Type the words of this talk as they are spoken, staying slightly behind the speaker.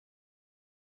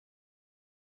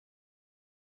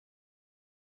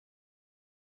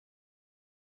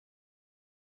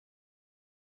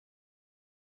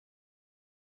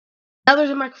Now there's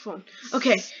a microphone.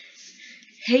 Okay.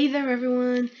 Hey there,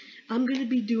 everyone. I'm gonna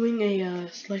be doing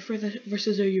a Slifer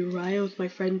versus a Uria with my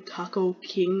friend Taco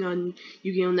King on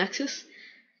Yu-Gi-Oh! Nexus.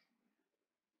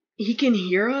 He can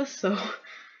hear us, so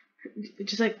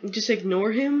just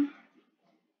ignore him.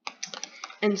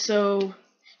 And so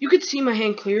you could see my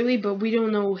hand clearly, but we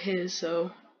don't know his.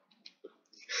 So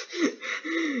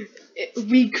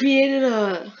we created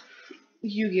a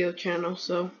Yu-Gi-Oh! Channel,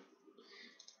 so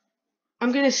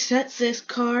I'm gonna set this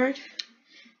card,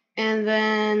 and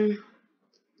then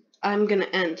I'm gonna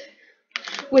end.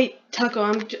 Wait, Taco,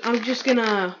 I'm just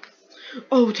gonna.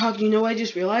 Oh, Taco, you know what I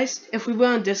just realized? If we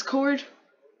went on Discord,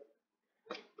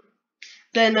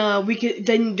 then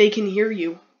then they can hear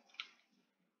you.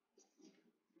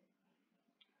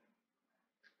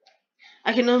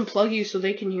 I can unplug you so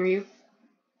they can hear you.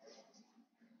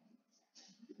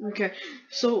 Okay,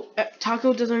 so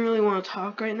Taco doesn't really want to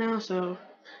talk right now, so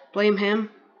blame him.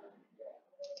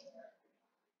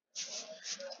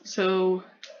 So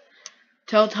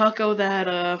tell Taco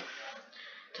that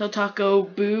tell Taco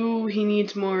boo, he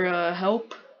needs more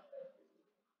help.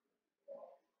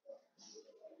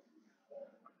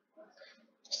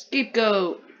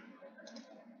 Scapegoat.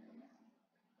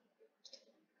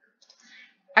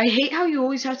 I hate how you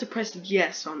always have to press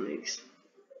yes on these.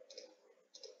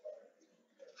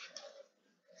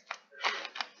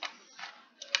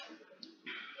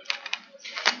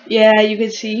 Yeah, you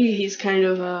can see he's kind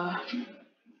of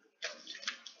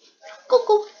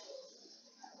cuckoo.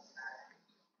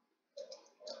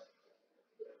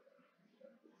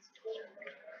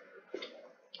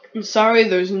 I'm sorry,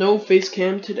 there's no face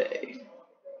cam today.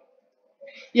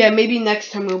 Yeah, maybe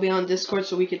next time we'll be on Discord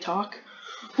so we could talk.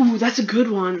 Ooh, that's a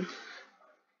good one.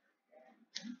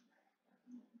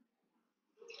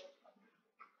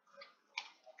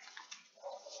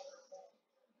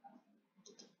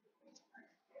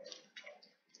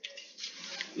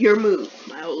 Your move,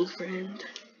 my old friend.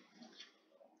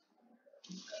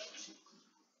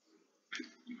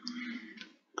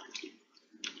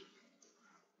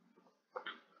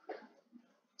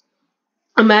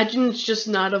 Imagine it's just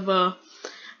not of the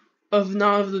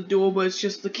duel, but it's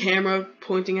just the camera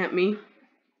pointing at me.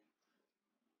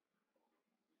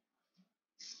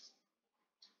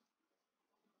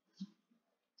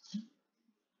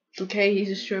 Okay, he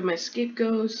destroyed my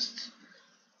scapegoat.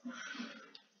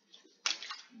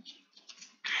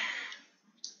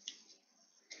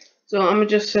 So I'm gonna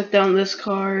just set down this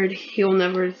card. He'll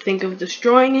never think of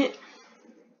destroying it.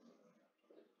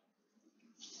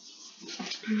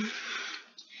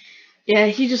 Yeah,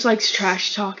 he just likes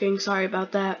trash talking. Sorry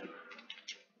about that.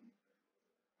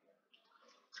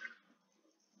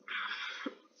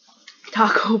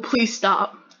 Taco, please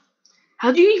stop.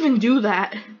 How do you even do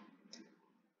that?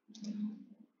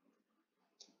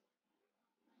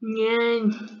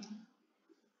 Yeah.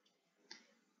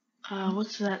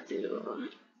 What's that do?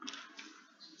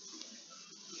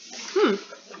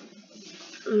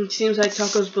 Seems like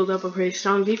Taco's built up a pretty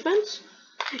strong defense.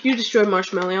 You destroyed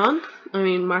Marshmacaron.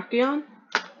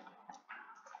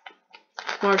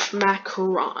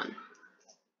 Marshmacaron.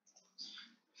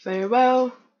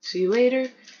 Farewell. See you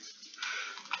later.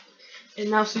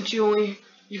 And now since you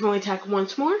can only attack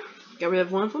once more, get rid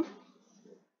of one of them.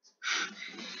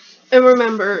 And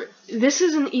remember, this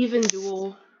is an even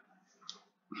duel.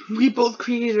 We both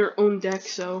created our own deck,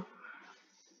 so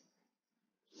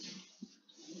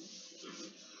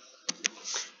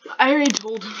I already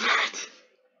told him that.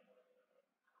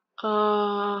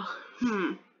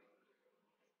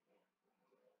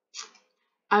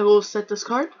 I will set this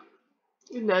card.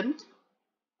 And then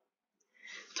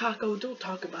Taco, don't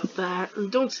talk about that.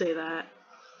 And don't say that.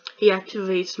 He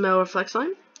activates Metal Reflex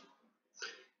Line.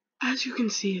 As you can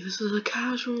see, this is a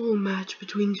casual match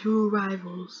between two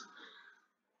rivals.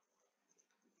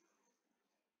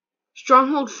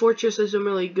 Stronghold Fortress isn't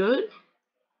really good,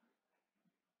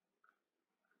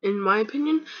 in my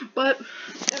opinion, but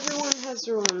everyone has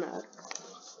their own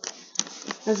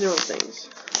things.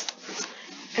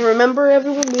 And remember,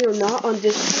 everyone, we are not on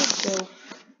Discord, so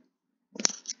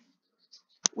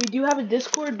we do have a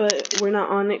Discord, but we're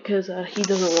not on it because he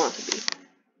doesn't want to be.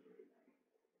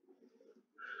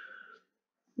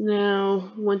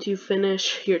 Now, once you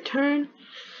finish your turn,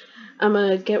 I'm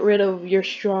gonna get rid of your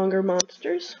stronger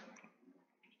monsters.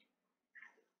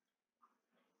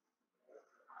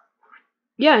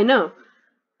 Yeah, I know.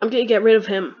 I'm gonna get rid of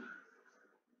him.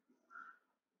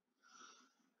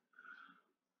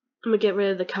 I'm gonna get rid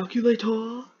of the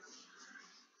calculator.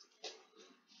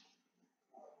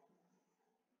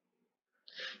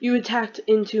 You attacked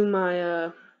into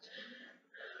my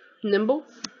nimble.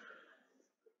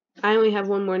 I only have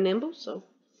one more nimble, so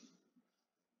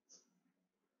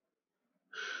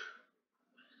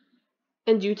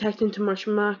and you attacked into Marsh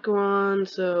Macaron,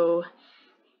 so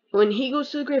when he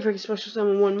goes to the grave, I can special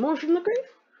summon one more from the grave.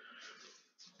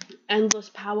 Endless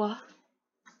power.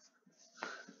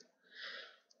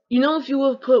 You know, if you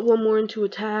would have put one more into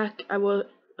attack, I would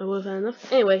have had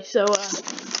enough. Anyway, so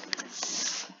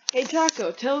hey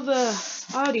Taco, tell the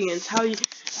audience who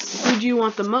do you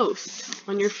want the most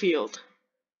on your field?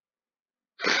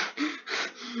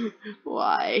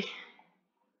 Why?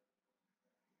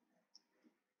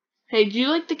 Hey, do you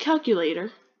like the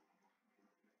calculator?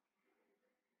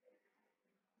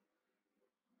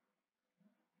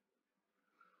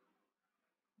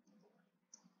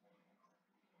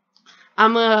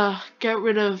 I'm gonna get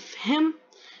rid of him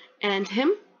and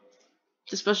him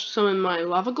to special summon my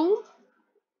lava golem.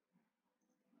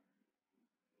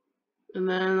 And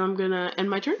then I'm gonna end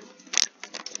my turn.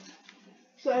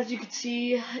 So as you can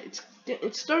see,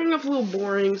 it's starting off a little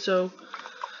boring, so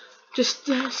just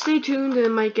stay tuned and it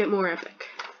might get more epic.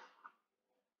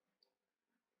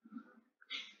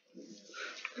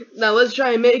 Now let's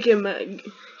try and make him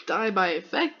die by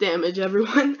effect damage,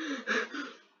 everyone.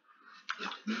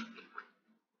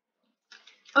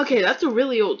 Okay, that's a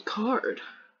really old card.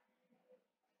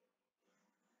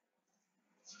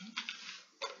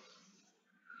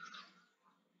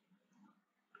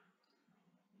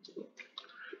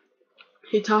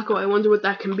 Hey Taco, I wonder what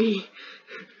that can be.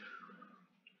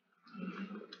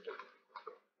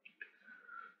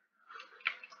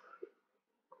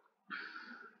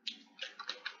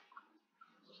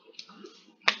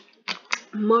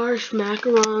 Marsh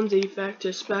Macaron's effect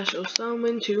is special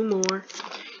summon 2 more.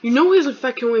 You know his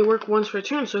effect can only work once per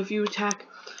turn, so if you attack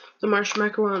the Marsh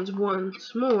Macarons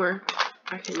once more,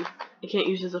 I can't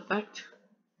use his effect.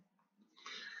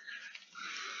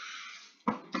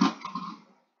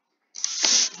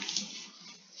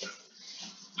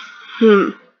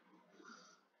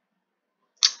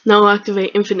 Now I'll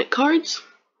activate infinite cards.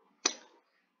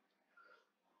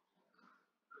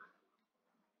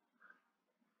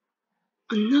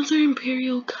 Another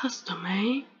Imperial custom,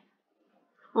 eh?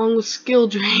 Along with skill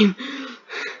drain.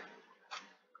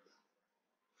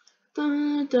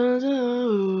 That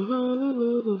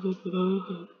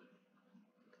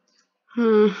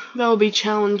will be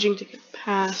challenging to get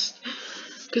past.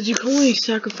 Because you can only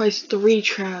sacrifice 3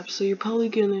 traps, so you're probably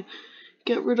gonna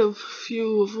get rid of a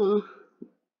few of them.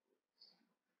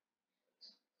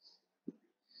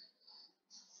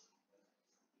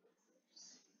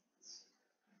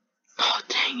 Oh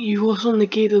dang, you also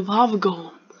negated Lava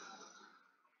Golem.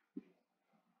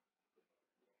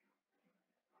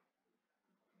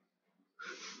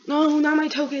 No, not my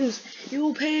tokens! You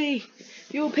will pay!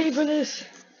 You will pay for this!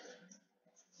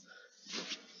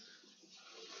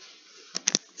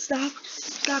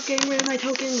 Stop getting rid of my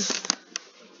tokens!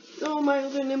 No, my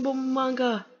other Nimble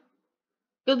Manga!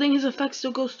 Building his effect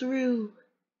still goes through.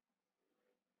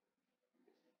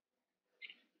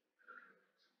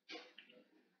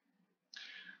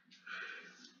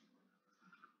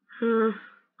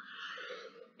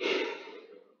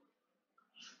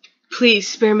 Please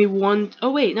spare me one.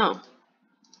 Oh wait, no.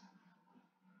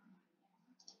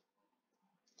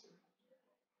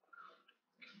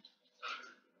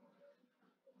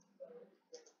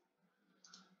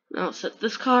 Now I'll set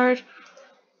this card.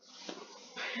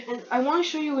 And I want to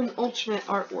show you an ultimate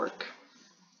artwork.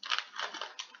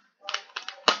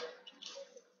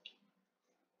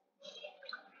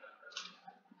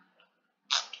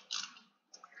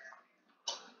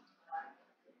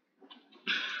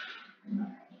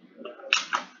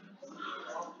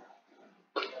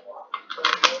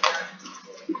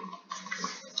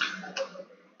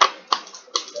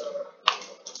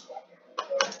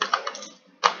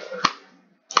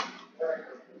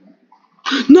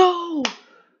 No!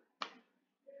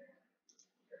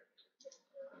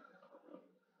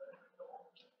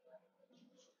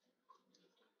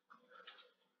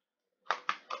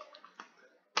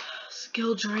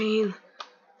 Skill drain.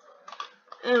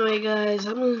 Anyway, guys,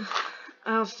 I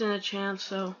don't stand a chance,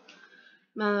 so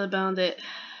not about it.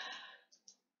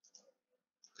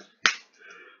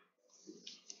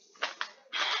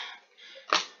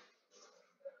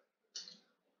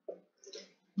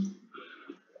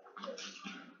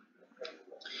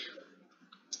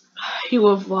 He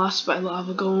will have lost by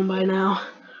Lava Golem by now.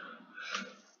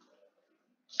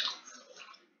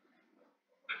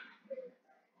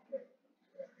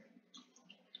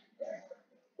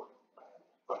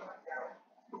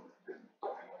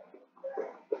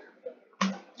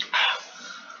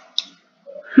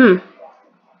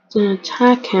 Gonna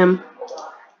attack him.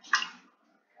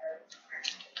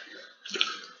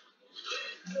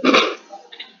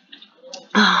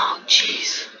 Oh,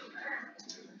 jeez.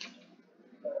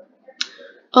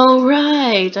 Oh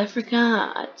right, I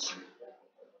forgot.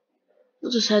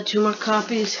 We'll just add 2 more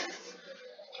copies.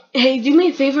 Hey, do me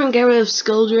a favor and get rid of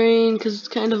skill drain, cause it's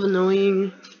kind of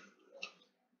annoying.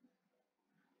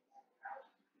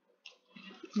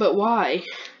 But why?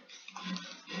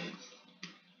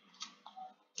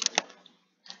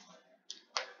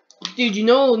 Dude, you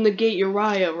know it'll negate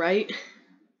Uria, right?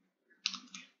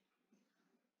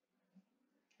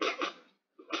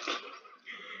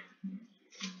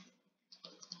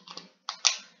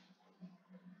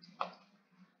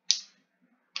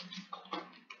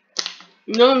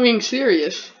 You know I'm being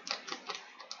serious.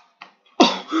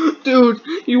 Dude,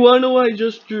 you wanna know what I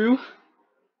just drew?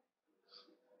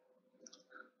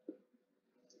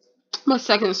 My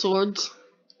second swords.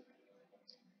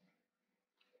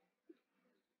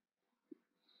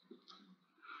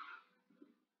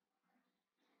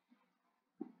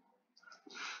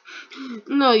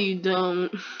 No, you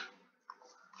don't.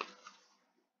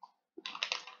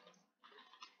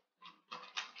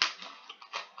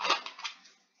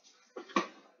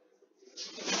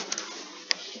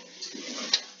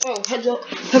 Oh, heads up,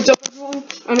 everyone.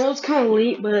 I know it's kind of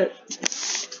late, but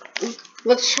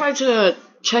let's try to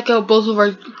check out both of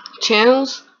our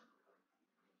channels.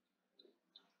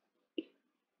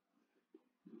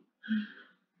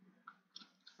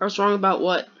 I was wrong about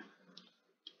what?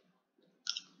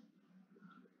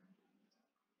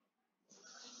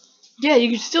 Yeah,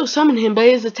 you can still summon him, but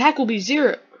his attack will be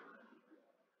 0.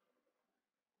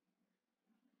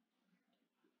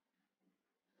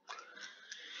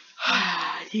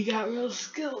 He got real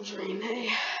skill drain, hey?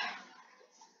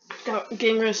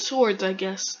 Getting rid of swords, I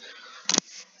guess.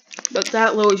 But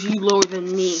that lowers you lower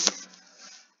than me.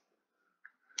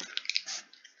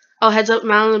 Oh, heads up,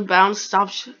 Mountain Bound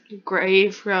stops Gray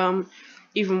from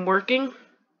even working.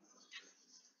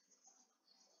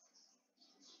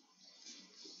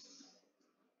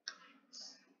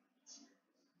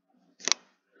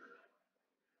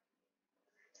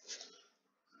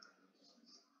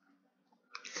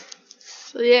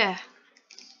 So yeah.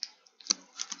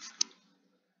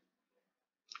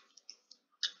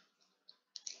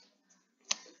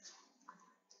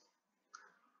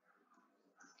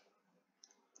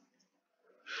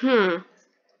 Hmm.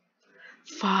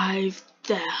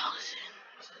 5,000.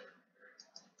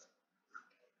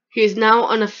 He is now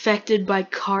unaffected by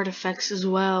card effects as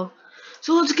well.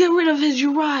 So let's get rid of his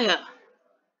Uria.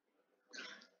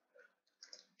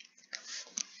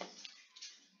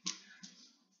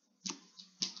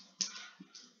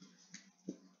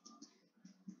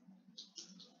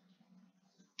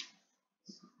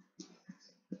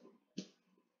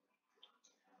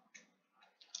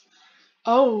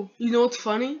 Oh, you know what's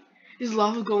funny? His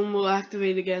lava golem will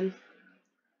activate again.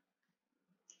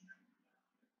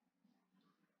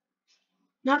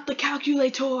 Not the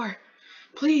calculator!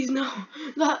 Please, no.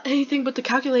 Not anything but the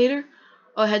calculator.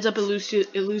 Oh, heads up, it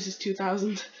loses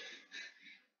 2,000.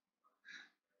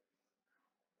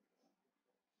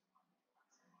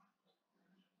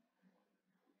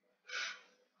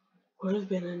 Would have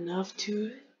been enough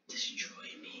to destroy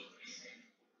me.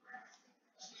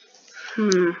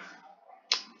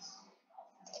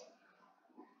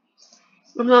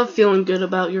 I'm not feeling good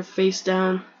about your face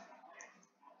down.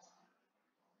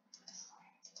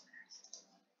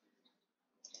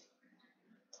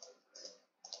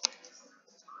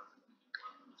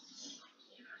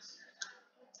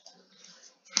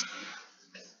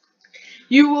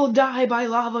 You will die by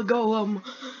lava golem.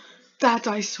 That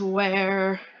I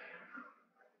swear.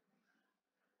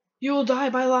 You will die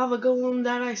by lava golem,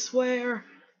 that I swear.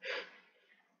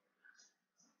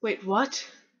 Wait, what?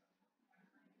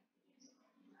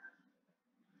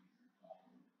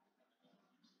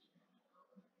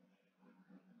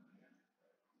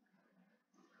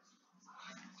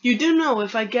 You do know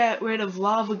if I get rid of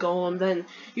lava golem, then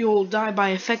you will die by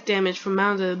effect damage from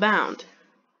Mounted Bound.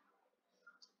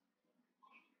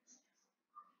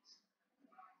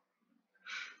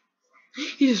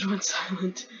 He just went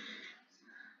silent.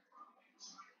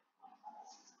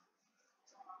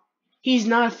 He's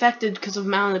not affected because of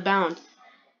Mounted Bound.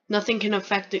 Nothing can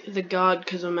affect the god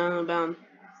because of Mounted Bound.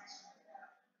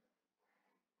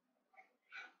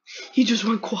 He just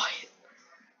went quiet.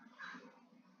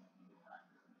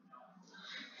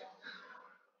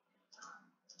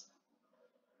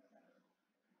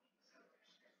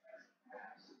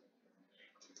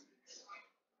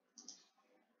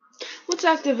 Let's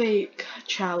activate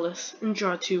Chalice and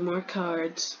draw 2 more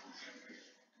cards.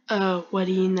 Oh, what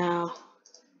do you know?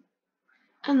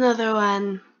 Another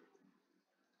one.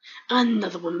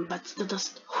 Another one bites the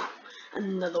dust.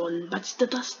 Another one bites the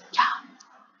dust. Yeah.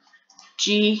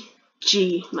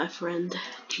 GG, my friend.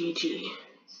 GG.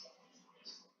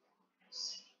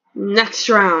 Next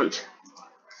round.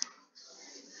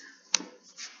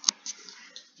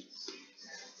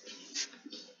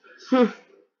 Who's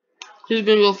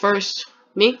gonna go first?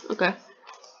 Me? Okay.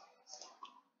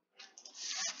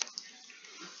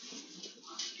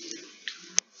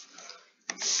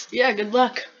 Yeah, good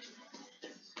luck.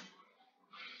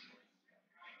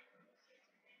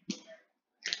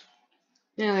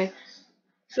 Anyway,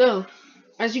 so,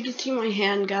 as you can see my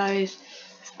hand, guys,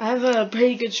 I have a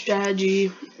pretty good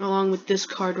strategy along with this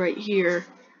card right here.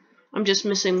 I'm just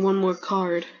missing one more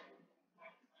card.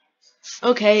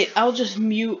 Okay, I'll just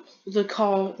mute the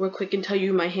call real quick and tell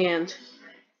you my hand.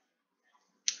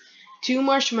 2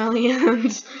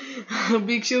 Marshmallows, a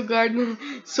Big Shield Garden,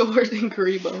 Sword, and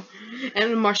Karibo.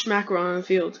 And a Marshmacaron on the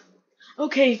field.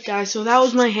 Okay, guys, so that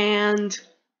was my hand.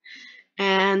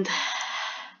 And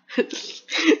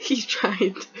he's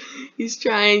trying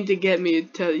to get me to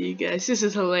tell you guys. This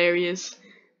is hilarious.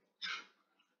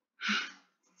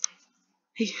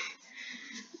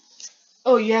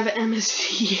 Oh, you have an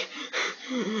MST.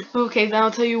 Okay, then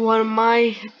I'll tell you one of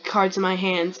my cards in my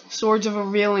hand. Swords of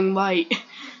Revealing Light.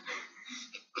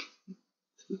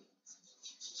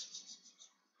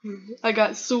 I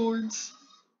got swords.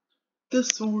 The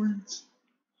swords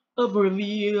of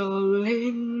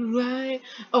revealing light.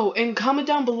 Oh, and comment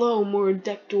down below more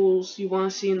deck duels you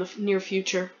want to see in the near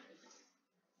future.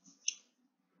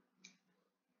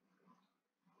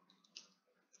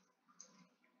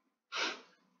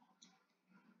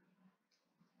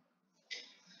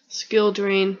 Skill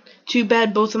drain. Too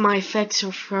bad both of my effects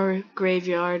are for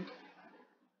graveyard.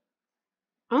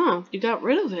 Oh, you got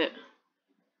rid of it.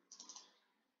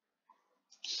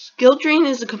 Skill drain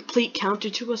is a complete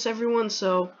counter to us, everyone,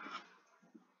 so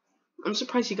I'm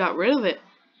surprised you got rid of it.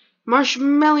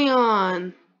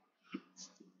 Marshmallow.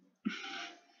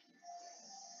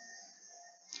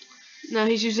 Now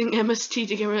he's using MST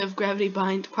to get rid of Gravity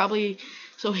Bind, probably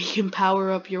so he can power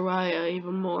up Uria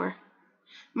even more.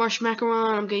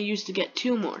 Marshmacaron I'm going to use to get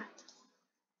 2 more.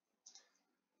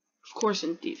 Of course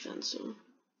in defense. So.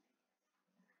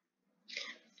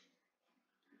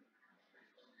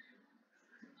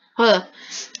 Hold up.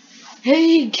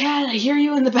 Hey cat, I hear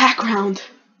you in the background.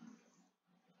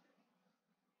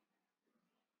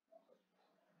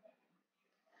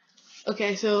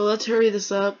 Okay, so let's hurry this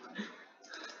up.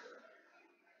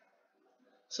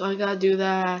 So I gotta do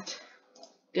that.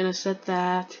 Gonna set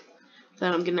that.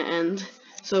 Then I'm gonna end.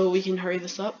 So we can hurry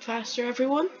this up faster,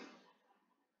 everyone.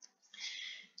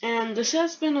 And this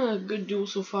has been a good duel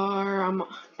so far. I'm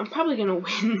probably gonna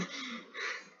win.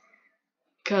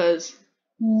 Cause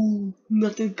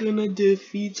nothing gonna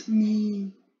defeat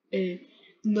me. Eh.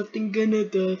 Nothing gonna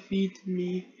defeat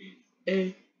me.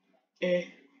 Eh. Eh.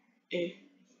 Eh.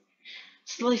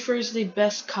 Slifer is the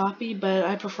best copy, but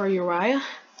I prefer Uria.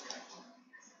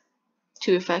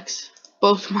 2 effects.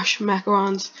 Both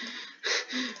Macarons.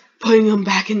 Putting him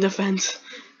back in defense.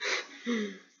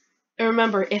 And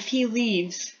remember, if he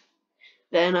leaves,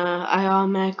 then I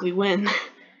automatically win.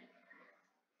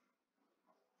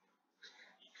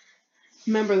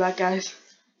 Remember that, guys.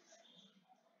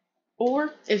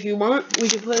 Or, if you want, we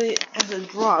can play it as a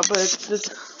draw, but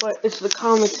it's the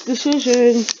comic's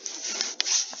decision.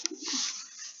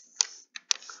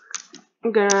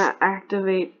 I'm gonna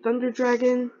activate Thunder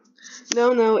Dragon.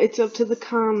 No, it's up to the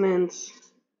comments.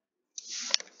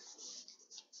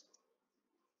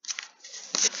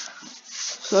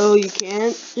 So you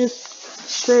can't just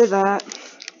say that.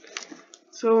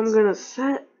 So I'm gonna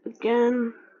set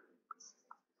again,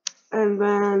 and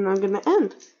then I'm gonna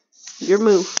end. Your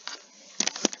move.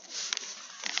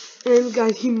 And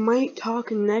guys, he might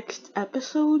talk next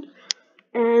episode.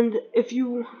 And if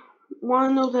you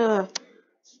want to know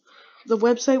the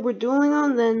website we're dueling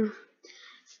on, then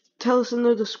tell us in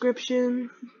the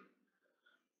description.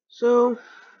 So,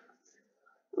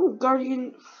 oh,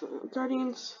 Guardian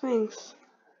Sphinx.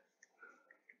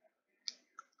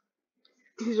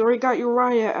 He's already got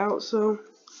Uria out, so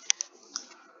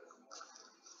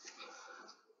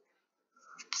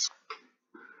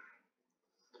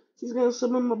he's gonna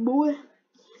summon my boy.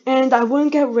 And I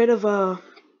wouldn't get rid of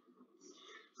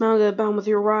Mounted Bound with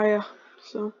Uria,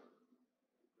 so.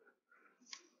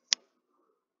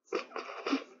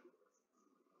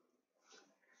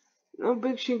 Now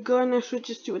Big Shield Gardener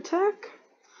switches to attack.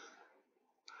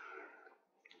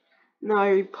 Now I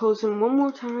repose him one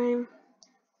more time.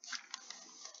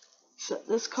 Set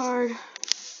this card.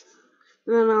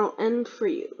 Then I'll end for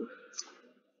you.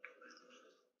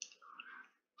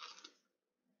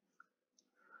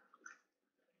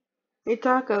 Hey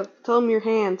Taka, tell him your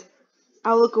hand.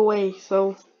 I'll look away,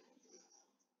 so.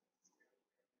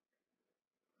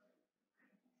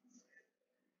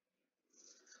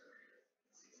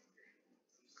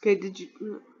 Okay, did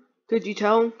you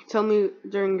tell him? Tell me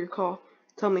during your call.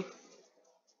 Tell me.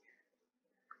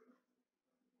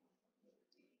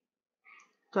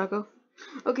 Taco?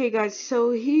 Okay, guys,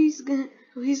 so he's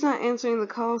not answering the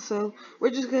call, so we're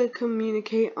just gonna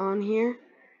communicate on here.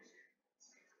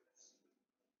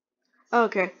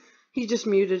 Okay, he just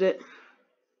muted it.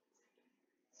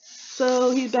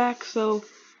 So he's back. So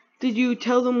did you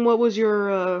tell them what was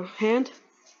your hand?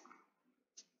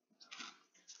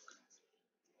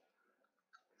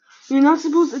 You're not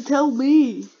supposed to tell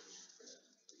me.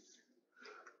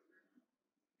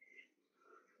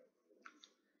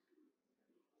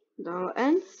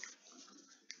 $N.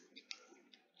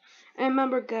 And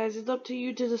remember, guys, it's up to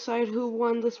you to decide who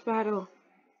won this battle.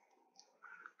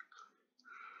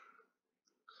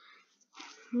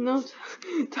 No,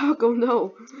 Taco,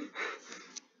 no.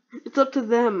 It's up to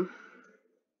them.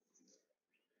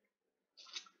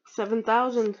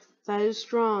 7,000. That is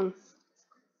strong.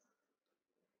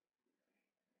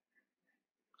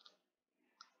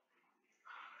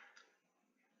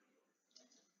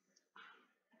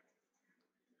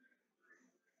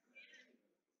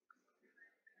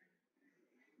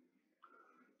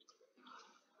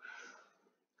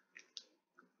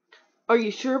 Are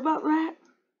you sure about that?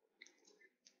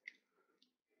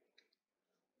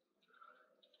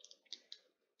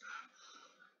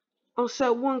 I'll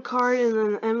set one card and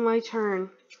then end my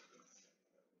turn.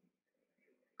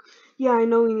 Yeah, I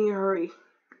know we need to hurry.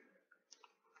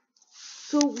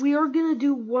 So we are gonna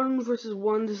do 1 versus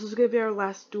 1. This is gonna be our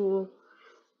last duel.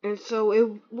 And so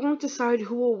it won't decide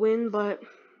who will win, but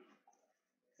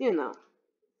you know.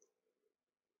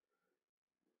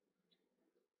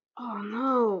 Oh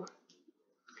no.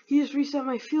 He just reset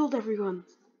my field, everyone.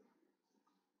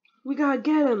 We gotta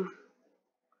get him.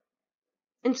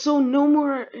 And so no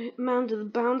more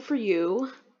mounted bound for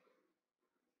you.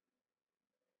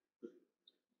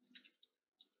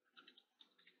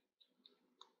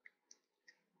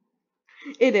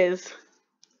 It is.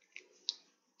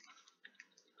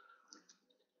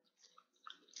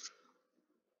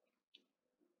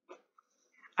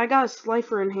 I got a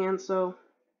Slifer in hand, so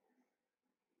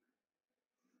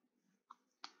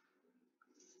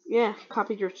yeah,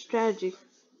 copied your strategy.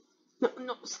 No,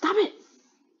 stop it!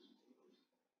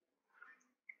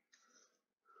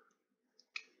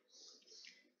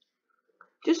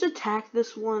 Just attack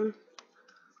this one.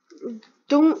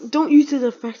 Don't use his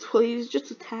effect, please. Just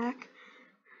attack.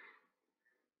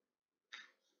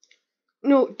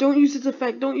 No, don't use his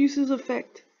effect. Don't use his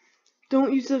effect.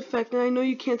 Don't use his effect. And I know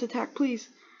you can't attack, please.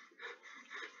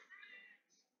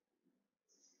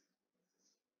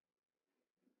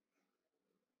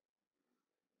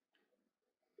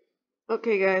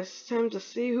 Okay, guys, time to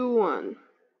see who won.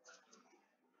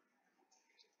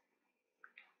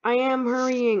 I am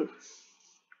hurrying.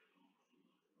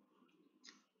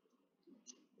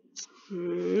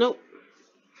 Nope.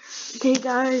 Okay,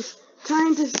 guys,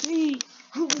 time to see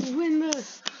who will win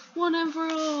this one and for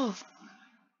all.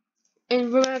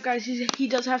 And remember, guys, he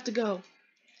does have to go.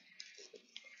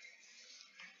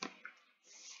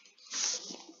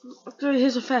 After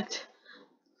his effect.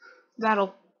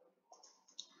 Battle.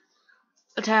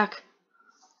 Attack.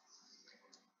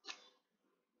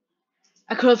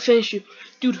 I could have finished you,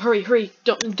 dude. Hurry!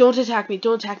 Don't attack me!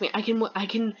 Don't attack me! I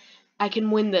can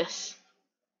win this.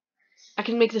 I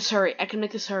can make this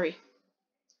hurry.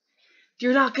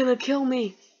 You're not gonna kill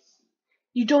me.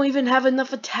 You don't even have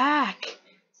enough attack.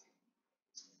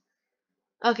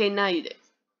 Okay, now you do.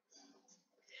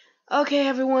 Okay,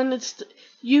 everyone,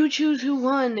 you choose who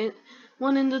won.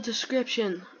 One in the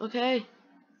description, okay?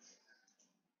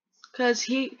 Cause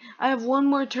I have one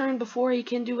more turn before he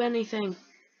can do anything.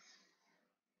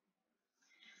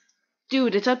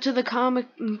 Dude, it's up to the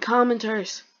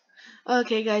commenters.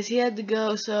 Okay, guys, he had to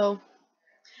go, so.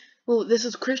 Well, this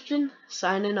is Christian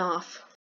signing off.